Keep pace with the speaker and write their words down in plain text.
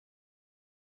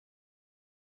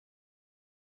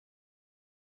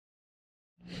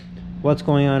What's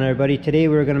going on, everybody? Today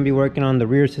we're going to be working on the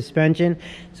rear suspension.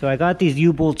 So I got these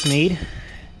U-bolts made.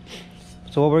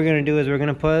 So what we're going to do is we're going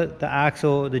to put the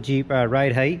axle of the Jeep at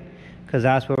right height, because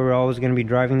that's where we're always going to be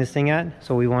driving this thing at.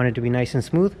 So we want it to be nice and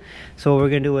smooth. So what we're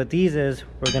going to do with these is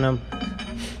we're going to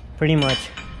pretty much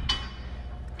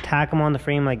tack them on the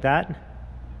frame like that.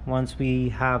 Once we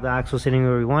have the axle sitting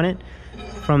where we want it,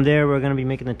 from there we're going to be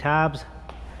making the tabs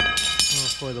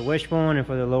for the wishbone and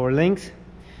for the lower links.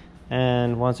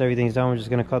 And once everything's done, we're just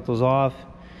going to cut those off,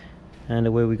 and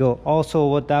away we go. Also,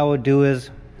 what that would do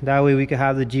is that way we could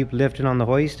have the Jeep lifted on the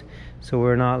hoist, so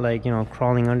we're not, like, you know,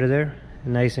 crawling under there.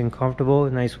 Nice and comfortable,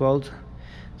 nice welds.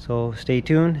 So stay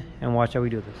tuned and watch how we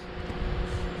do this.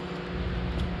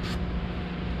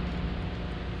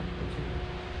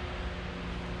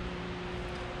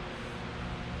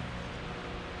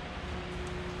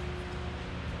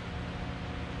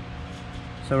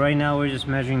 So right now we're just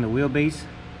measuring the wheelbase.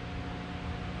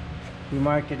 We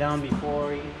marked it down before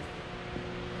we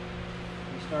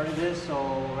started this,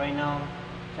 so right now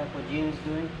check what Gene's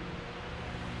doing.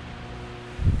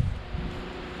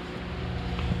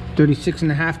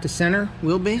 36.5 to center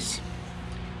wheelbase.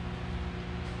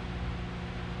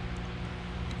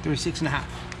 36.5.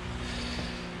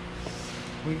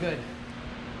 We good.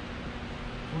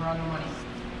 We're on the money.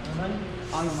 On the money?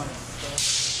 On the money.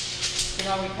 So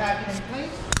now we tack it in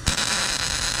place.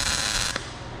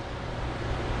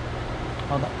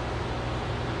 Hold on.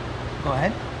 Go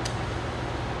ahead.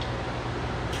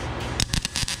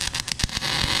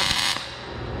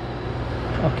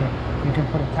 Okay, you can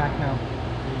put a tack now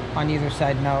on either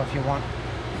side now if you want.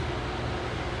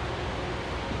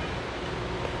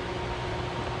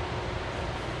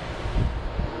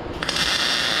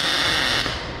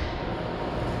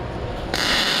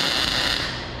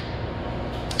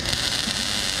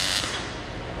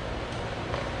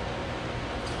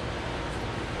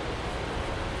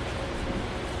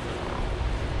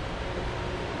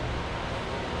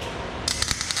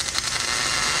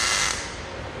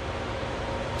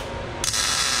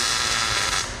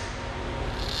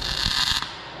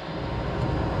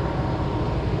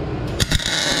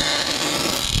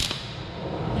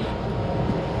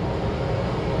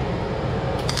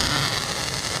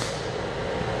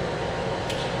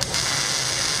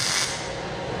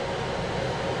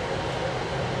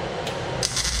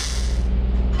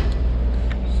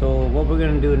 So what we're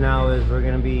going to do now is we're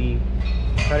going to be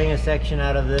cutting a section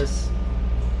out of this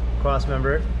cross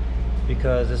member,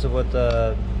 because this is what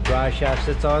the drive shaft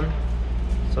sits on.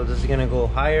 So this is going to go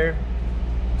higher.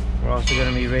 We're also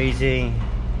going to be raising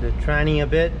the tranny a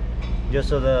bit, just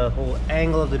so the whole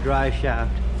angle of the drive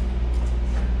shaft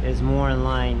is more in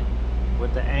line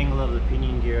with the angle of the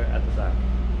pinion gear at the back.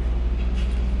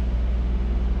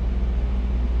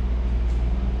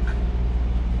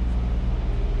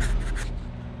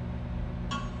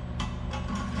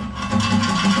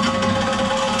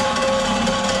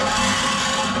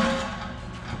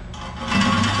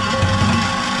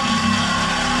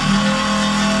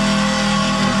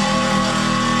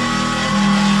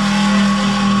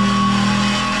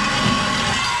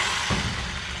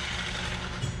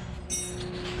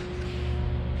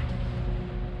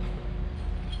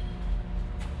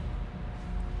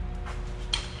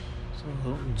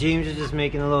 So James is just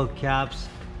making the little caps.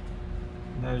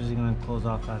 Now we're just going to close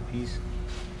off that piece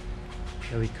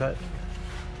that we cut.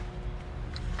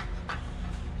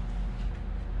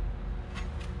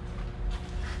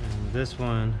 And this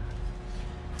one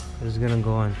is going to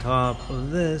go on top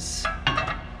of this. Just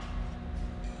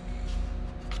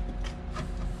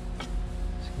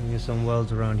going to get some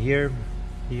welds around here,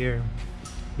 here,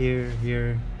 here,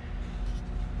 here,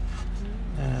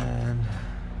 and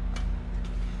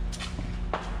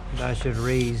that should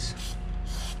raise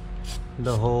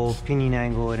the whole pinion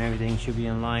angle, and everything should be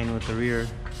in line with the rear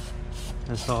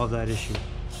and solve that issue.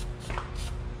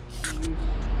 Turn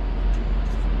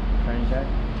check.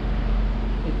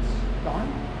 It's gone.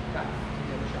 Got it.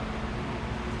 Give it a shot.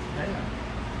 There you go.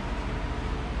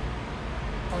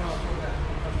 Oh no, it's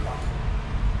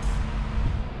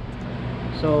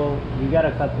that. So we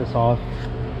gotta cut this off.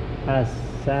 As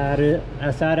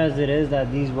sad as it is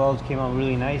that these welds came out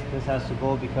really nice, this has to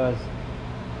go because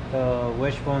the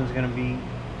wishbone is gonna be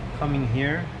coming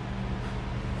here.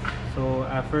 So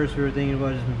at first we were thinking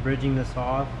about just bridging this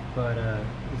off, but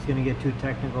it's gonna get too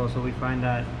technical, so we find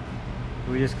that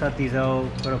we just cut these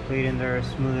out, put a plate in there,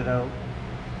 smooth it out,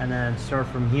 and then start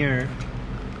from here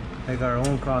like our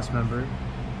own cross member.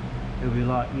 It'll be a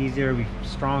lot easier, it'll be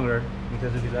stronger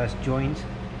because it'll be less joint,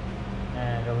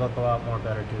 and it'll look a lot more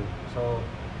better too. So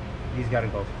these gotta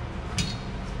go.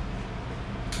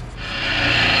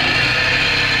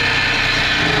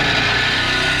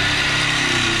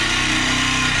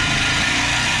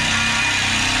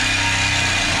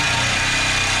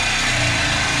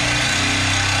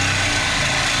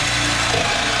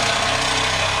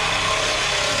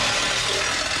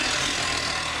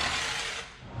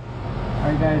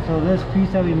 So this piece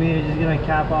that we made is just gonna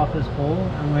cap off this hole.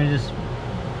 I'm gonna just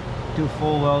do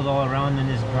full welds all around and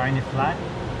just grind it flat.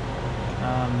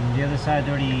 The other side's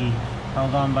already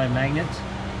held on by magnets,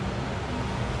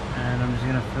 and I'm just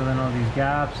gonna fill in all these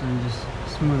gaps and just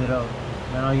smooth it out.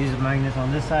 Then I'll use the magnets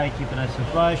on this side, keep it nice and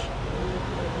flush,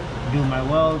 do my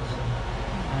welds,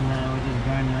 and then we just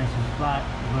grind it nice and flat,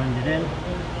 grind it in.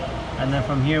 And then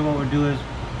from here what we'll do is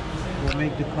we'll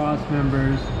make the cross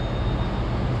members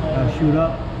shoot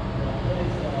up,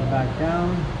 back down,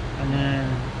 and then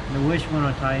the wishbone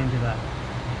will tie into that.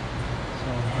 So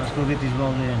let's go get these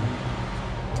welded in.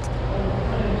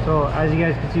 So as you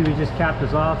guys can see, we just capped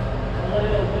this off.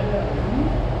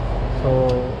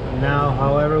 So now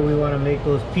however we want to make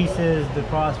those pieces, the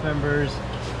cross members,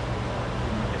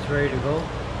 it's ready to go.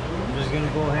 I'm just going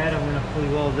to go ahead, I'm going to fully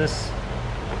weld this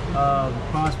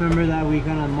cross member that we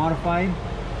kind of modified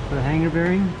for the hanger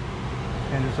bearing,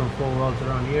 and do some full welds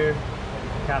around here,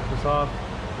 cap this off.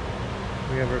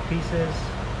 We have our pieces.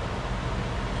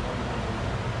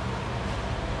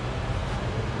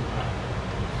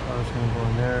 So I'm just going to go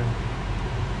in there.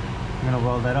 I'm going to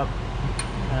weld that up,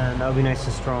 and that'll be nice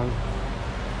and strong.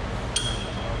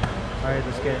 Alright,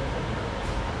 let's get it.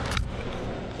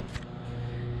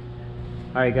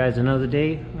 Alright guys, another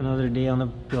day on the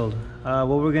build. What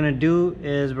we're going to do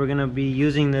is we're going to be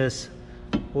using this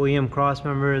OEM cross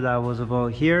member that was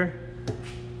about here.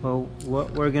 Well,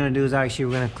 what we're going to do is actually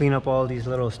we're going to clean up all these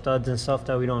little studs and stuff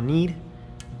that we don't need.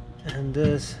 And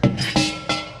this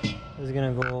is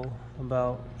going to go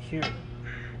about here.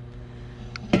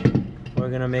 We're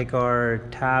going to make our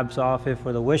tabs off it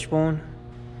for the wishbone.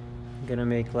 I'm going to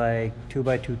make like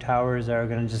 2x2 towers that are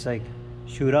going to just like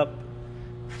shoot up.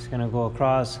 It's going to go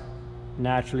across,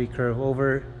 naturally curve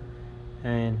over,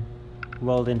 and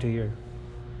weld into here.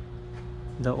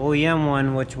 The OEM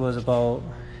one, which was about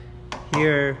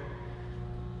here,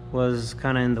 was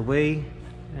kind of in the way,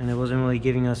 and it wasn't really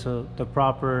giving us the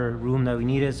proper room that we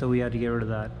needed, so we had to get rid of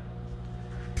that.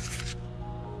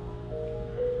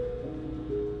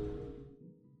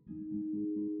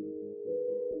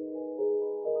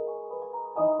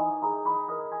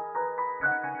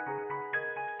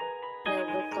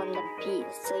 Never on the beat,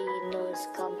 so you know it's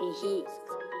gonna be heat.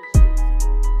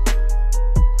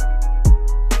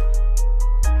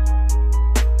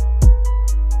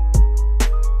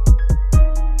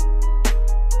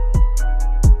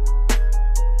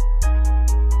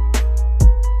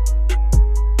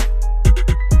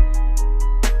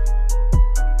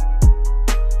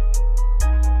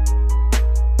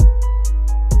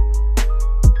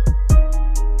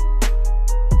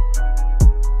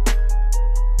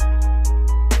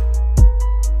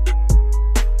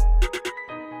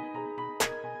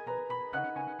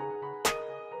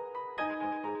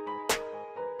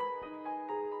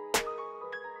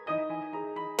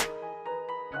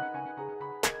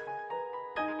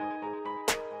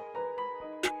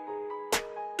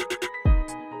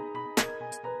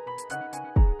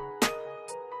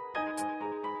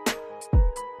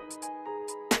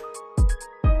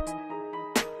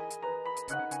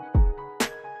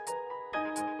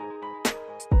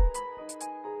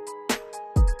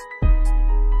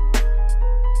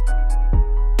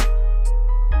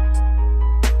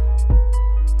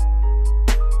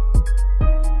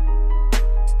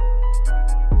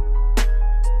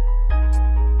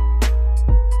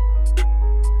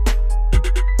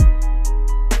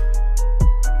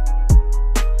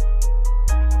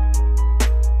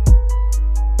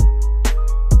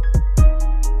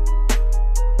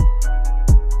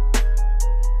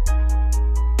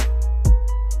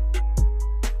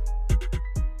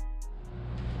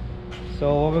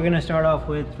 So what we're going to start off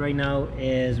with right now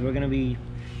is we're going to be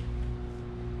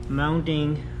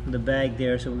mounting the bag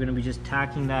there. So we're going to be just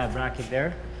tacking that bracket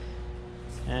there.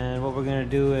 And what we're going to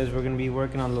do is we're going to be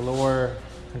working on the lower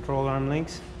control arm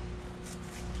links.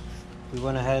 We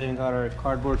went ahead and got our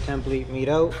cardboard template made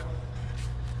out.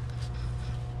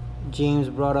 James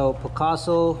brought out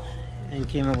Picasso and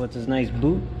came up with this nice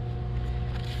boot.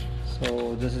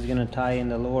 So this is going to tie in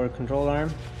the lower control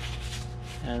arm,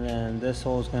 and then this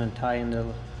hole is going to tie in the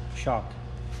shock.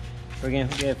 We're going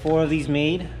to get 4 of these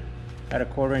made at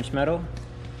 1/4 inch metal,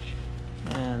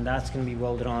 and that's going to be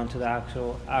welded onto the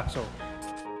actual axle.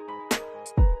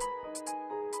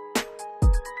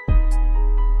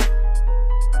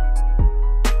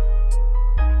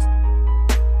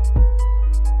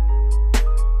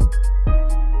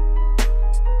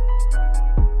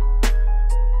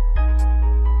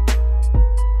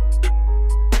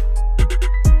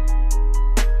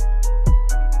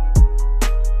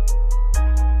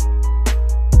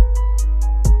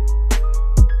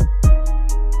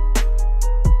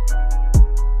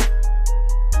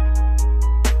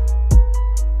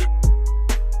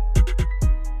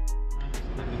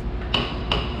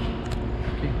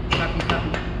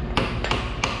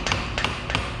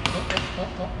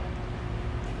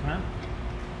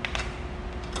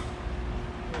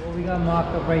 got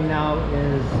mocked up right now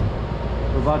is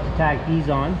we're about to tack these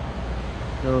on,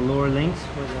 the lower links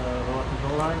for the remote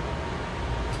control arm,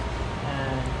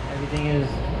 and everything is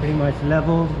pretty much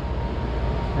leveled,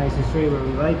 nice and straight where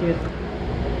we like it,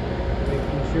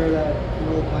 making sure that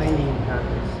no binding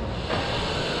happens.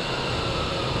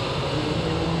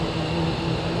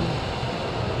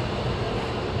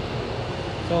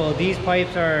 So these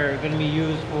pipes are going to be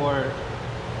used for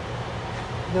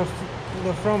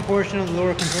the front portion of the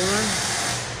lower control arm.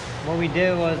 What we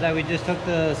did was that we just took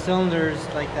the cylinders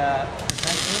like that,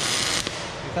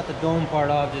 we cut the dome part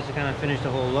off just to kind of finish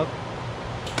the whole look.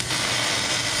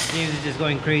 James is just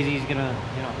going crazy. He's gonna,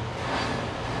 you know,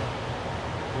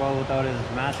 well without his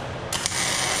mask.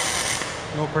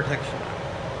 No protection.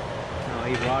 No,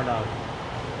 he's raw dog.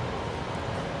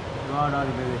 Raw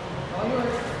doggy, baby. All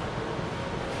yours.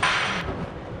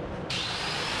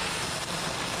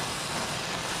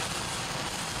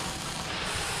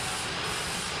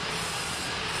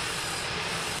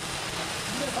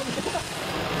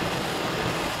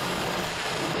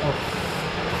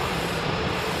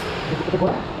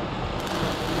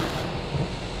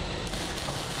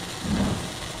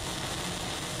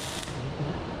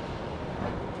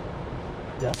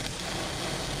 Yeah.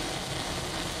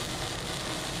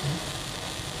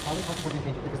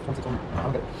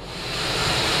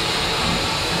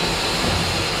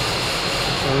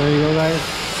 So there you go, guys.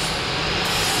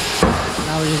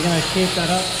 Now we're just gonna shape that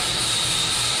up.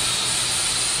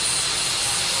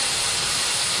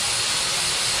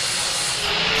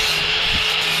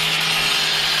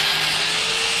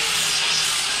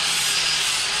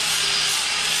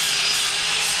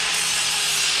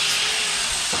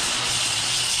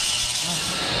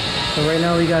 So right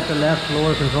now we got the left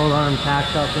lower control arm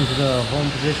tacked up into the home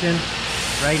position.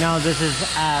 Right now this is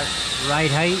at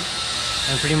right height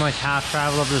and pretty much half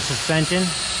travel of the suspension.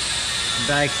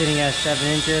 Bag sitting at 7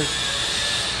 inches.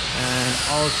 And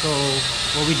also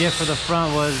what we did for the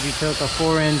front was we took a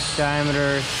 4-inch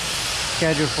diameter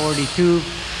schedule 42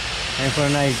 and put a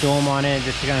nice dome on it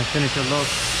just to kind of finish the look.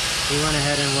 We went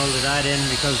ahead and welded that in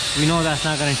because we know that's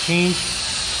not going to change.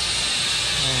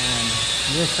 And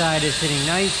this side is sitting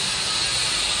nice.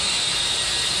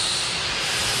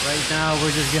 Right now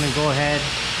we're just gonna go ahead,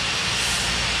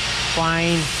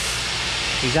 find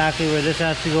exactly where this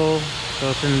has to go,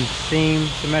 so it's in the same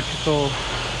symmetrical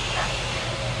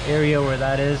area where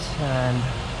that is, and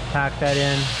tack that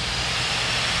in.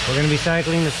 We're gonna be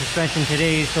cycling the suspension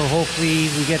today, so hopefully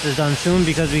we get this done soon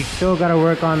because we still gotta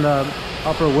work on the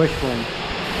upper wishbone.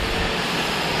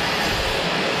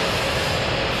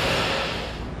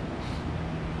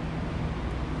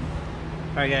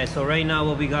 Alright guys, so right now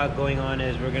what we got going on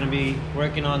is we're going to be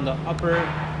working on the upper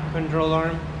control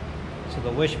arm, so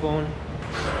the wishbone.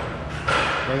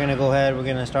 We're going to go ahead, we're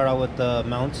going to start out with the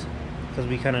mounts because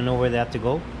we kind of know where they have to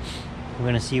go. We're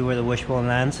going to see where the wishbone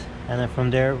lands, and then from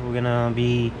there we're going to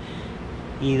be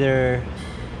either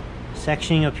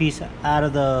sectioning a piece out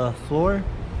of the floor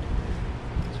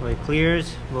so it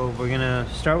clears. Well, we're going to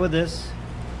start with this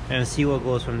and see what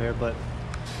goes from there, but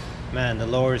man, the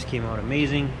lowers came out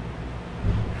amazing.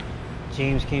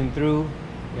 James came through.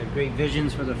 We had great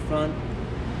visions for the front.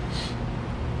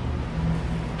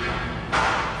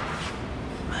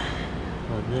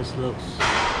 But this looks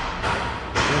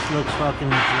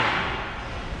fucking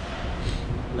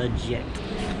legit.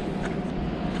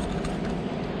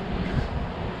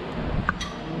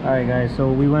 Alright guys,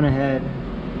 so we went ahead,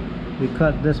 we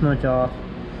cut this much off,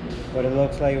 but it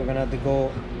looks like we're gonna have to go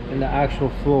in the actual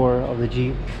floor of the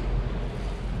Jeep,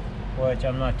 which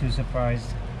I'm not too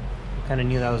surprised. Kind of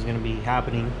knew that was going to be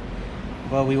happening,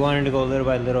 but we wanted to go little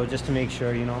by little just to make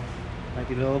sure, you know, might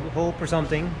be a little hope or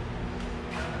something.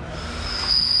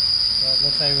 So it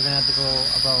looks like we're going to have to go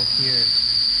about here,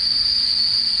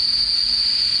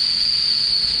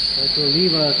 which will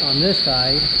leave us on this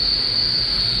side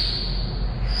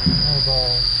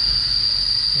about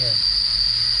here.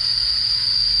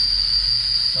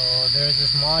 So there's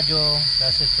this module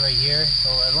that sits right here, so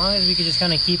as long as we can just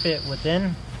kind of keep it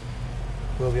within,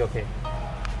 we'll be okay.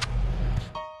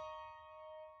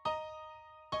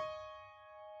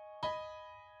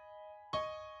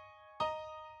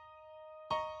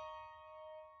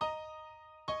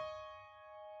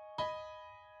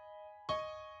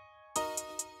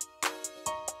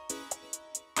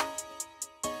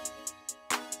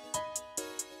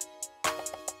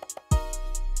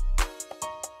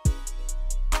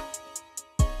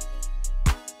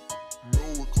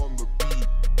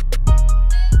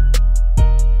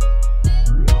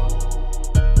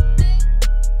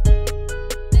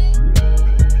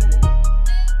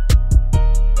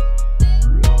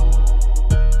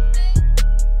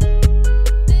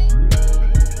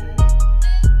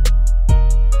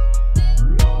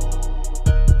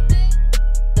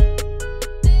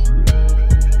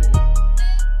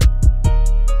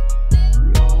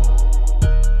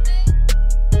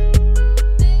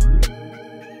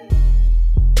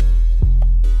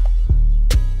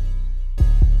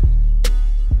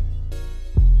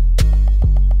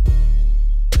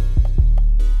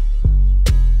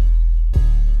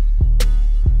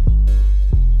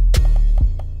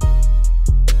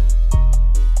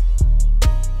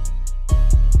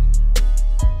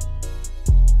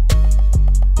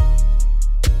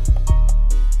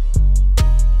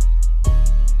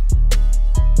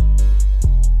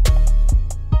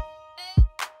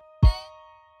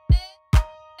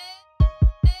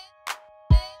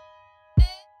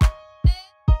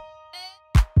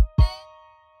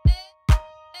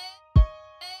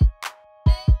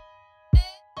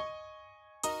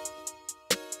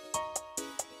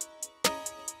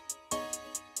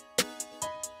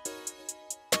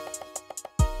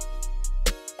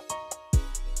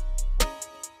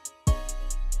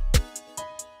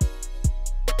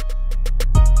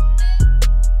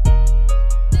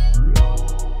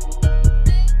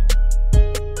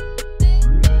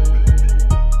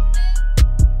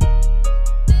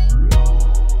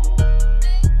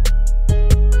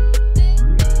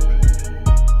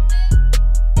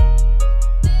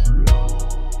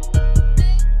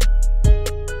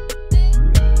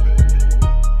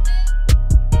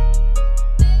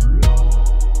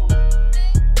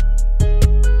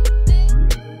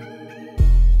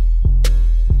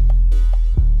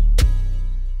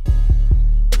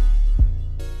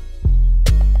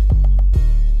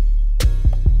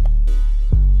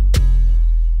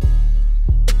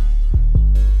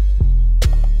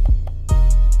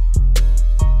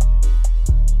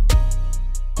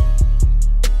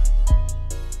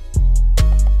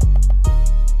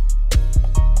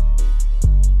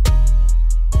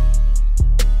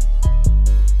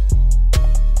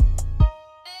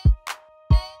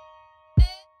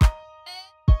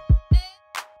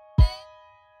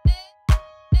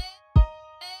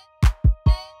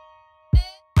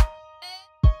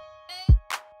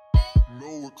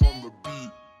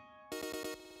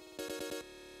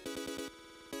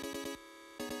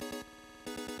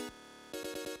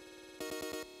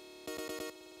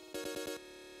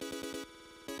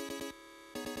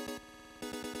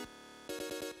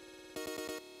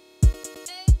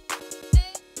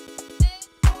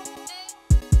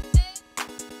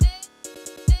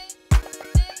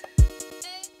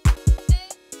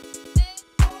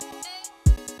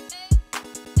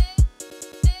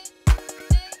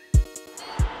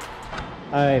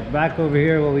 Alright, back over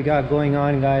here, what we got going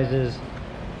on, guys, is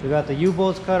we got the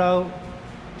U-bolts cut out.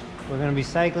 We're gonna be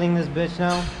cycling this bitch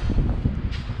now.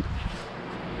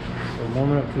 So,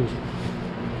 moment of truth.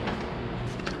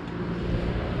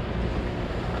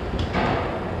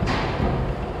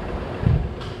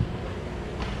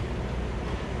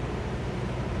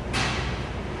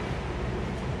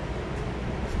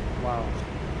 Wow.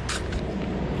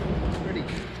 Ready?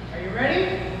 Are you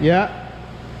ready? Yeah.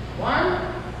 1,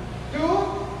 2,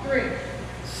 3.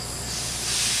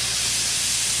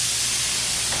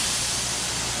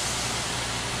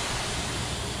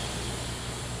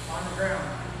 On the ground.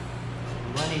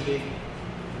 Money, baby.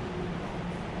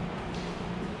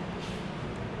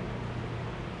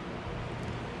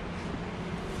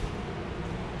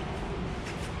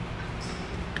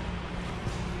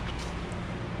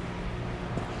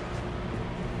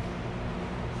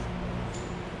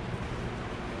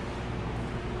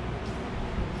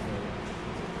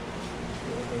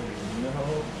 No.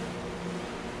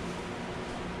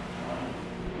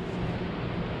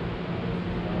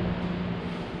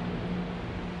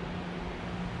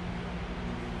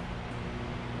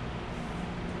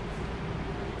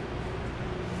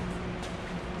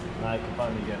 Now I can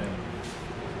finally get in.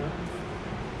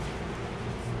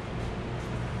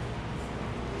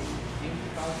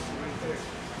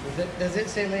 Does it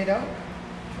say laid out?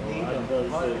 Oh, I does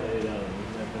say laid out.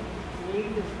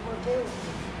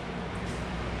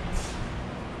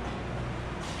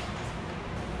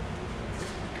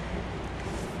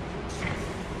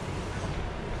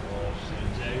 Oh shit,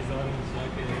 Jay's on his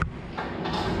fucking.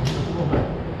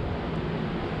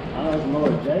 I don't know,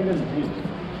 Jay is deep.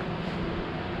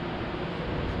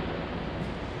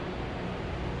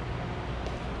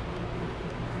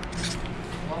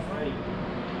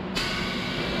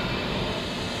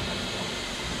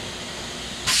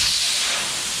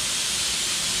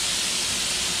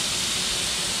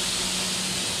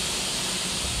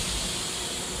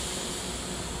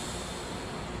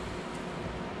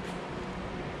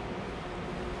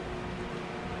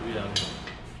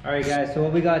 Alright guys, so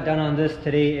what we got done on this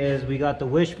today is we got the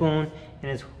wishbone in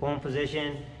its home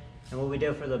position, and what we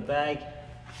did for the bag,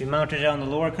 we mounted it on the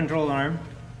lower control arm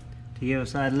to give a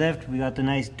side lift. We got the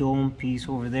nice dome piece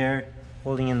over there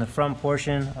holding in the front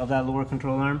portion of that lower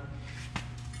control arm.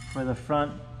 For the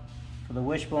front, for the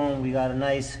wishbone, we got a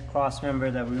nice cross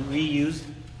member that we reused.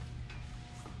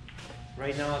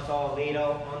 Right now it's all laid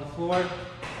out on the floor.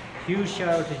 Huge shout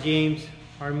out to James,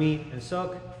 Harmeet, and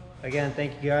Suk. Again,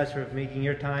 thank you guys for making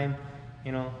your time,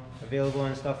 you know, available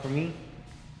and stuff for me.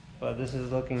 But this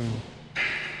is looking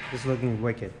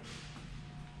wicked.